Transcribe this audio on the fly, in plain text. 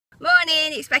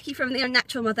morning, it's Becky from The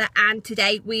Unnatural Mother, and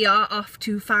today we are off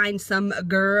to find some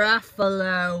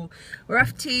Gruffalo. We're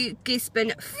off to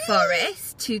Gisburn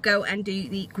Forest to go and do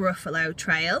the Gruffalo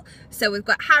Trail. So we've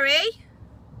got Harry.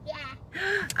 Yeah.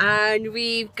 And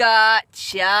we've got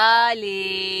Charlie.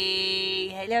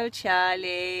 Hello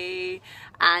Charlie.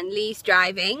 And Lee's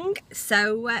driving,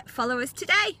 so follow us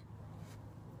today.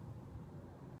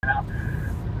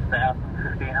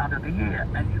 $1,500 a year,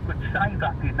 and you could save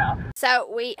up enough.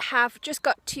 So we have just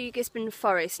got to Gisburn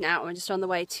Forest now. We're just on the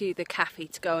way to the cafe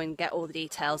to go and get all the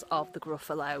details of the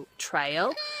Gruffalo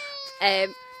Trail.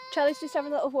 Charlie's just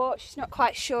having a little walk. She's not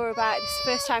quite sure about it. It's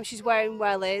the first time she's wearing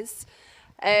wellies.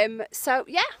 So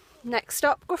yeah, next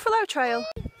stop, Gruffalo Trail.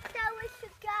 So we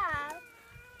should go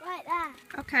right there.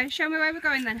 Okay, show me where we're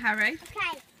going then, Harry.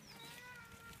 Okay.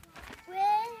 We're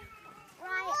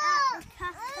right at the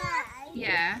cafe.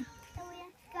 Yeah. So we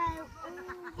have to go all the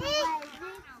way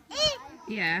this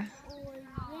way. Yeah. All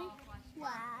this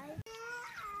way.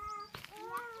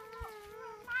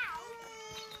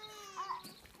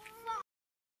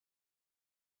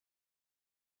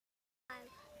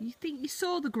 You think you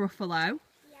saw the Gruffalo?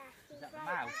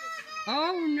 Yeah.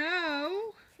 Oh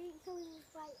no!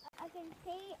 I can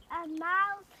see a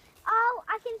mouse. Oh,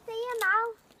 I can see a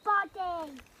mouse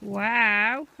body.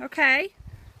 Wow. Okay.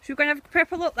 Should we go and have a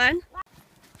proper look then?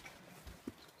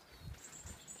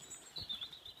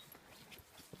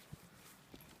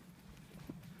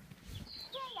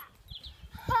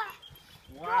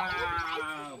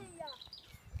 Wow!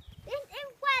 This is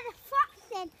where the fox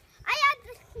is. I had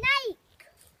the snake.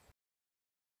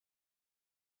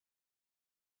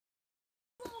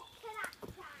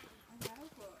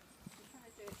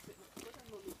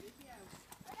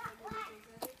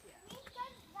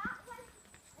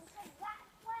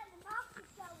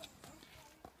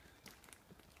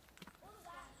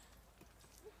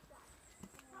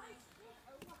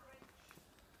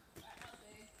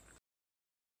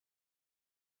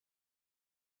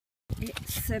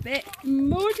 It's a bit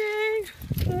muddy.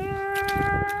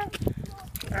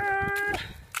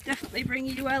 Definitely bring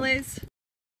you wellies.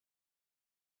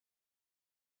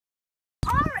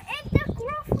 Oh, it's the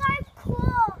Gruffalo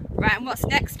Trail. Right, and what's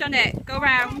next on it? Go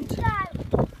round. Oh,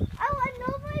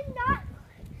 another nut.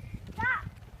 That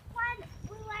one,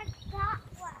 we went that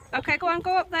way. Okay, go on,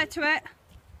 go up there to it.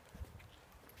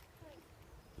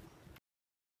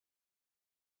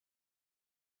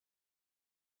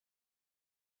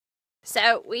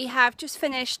 So we have just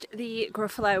finished the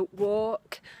Gruffalo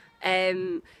walk.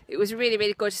 It was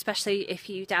really good, especially if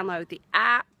you download the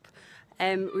app.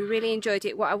 We really enjoyed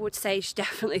it. What I would say is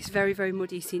definitely it's very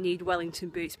muddy, so you need Wellington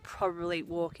boots. Probably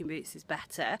walking boots is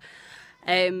better.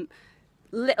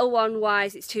 Little one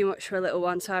wise, it's too much for a little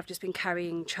one, so I've just been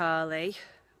carrying Charlie.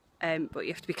 But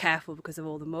you have to be careful because of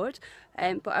all the mud.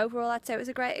 But overall I'd say it was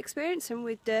a great experience, and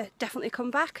we'd definitely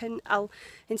come back, and I'll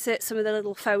insert some of the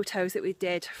little photos that we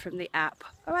did from the app.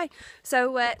 Alright,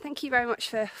 so thank you very much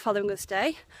for following us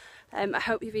today. I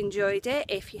hope you've enjoyed it.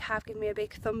 If you have, give me a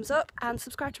big thumbs up and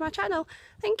subscribe to my channel.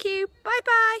 Thank you, bye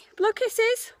bye. Blow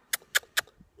kisses.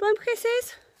 Blow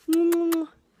kisses.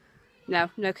 No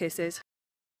kisses.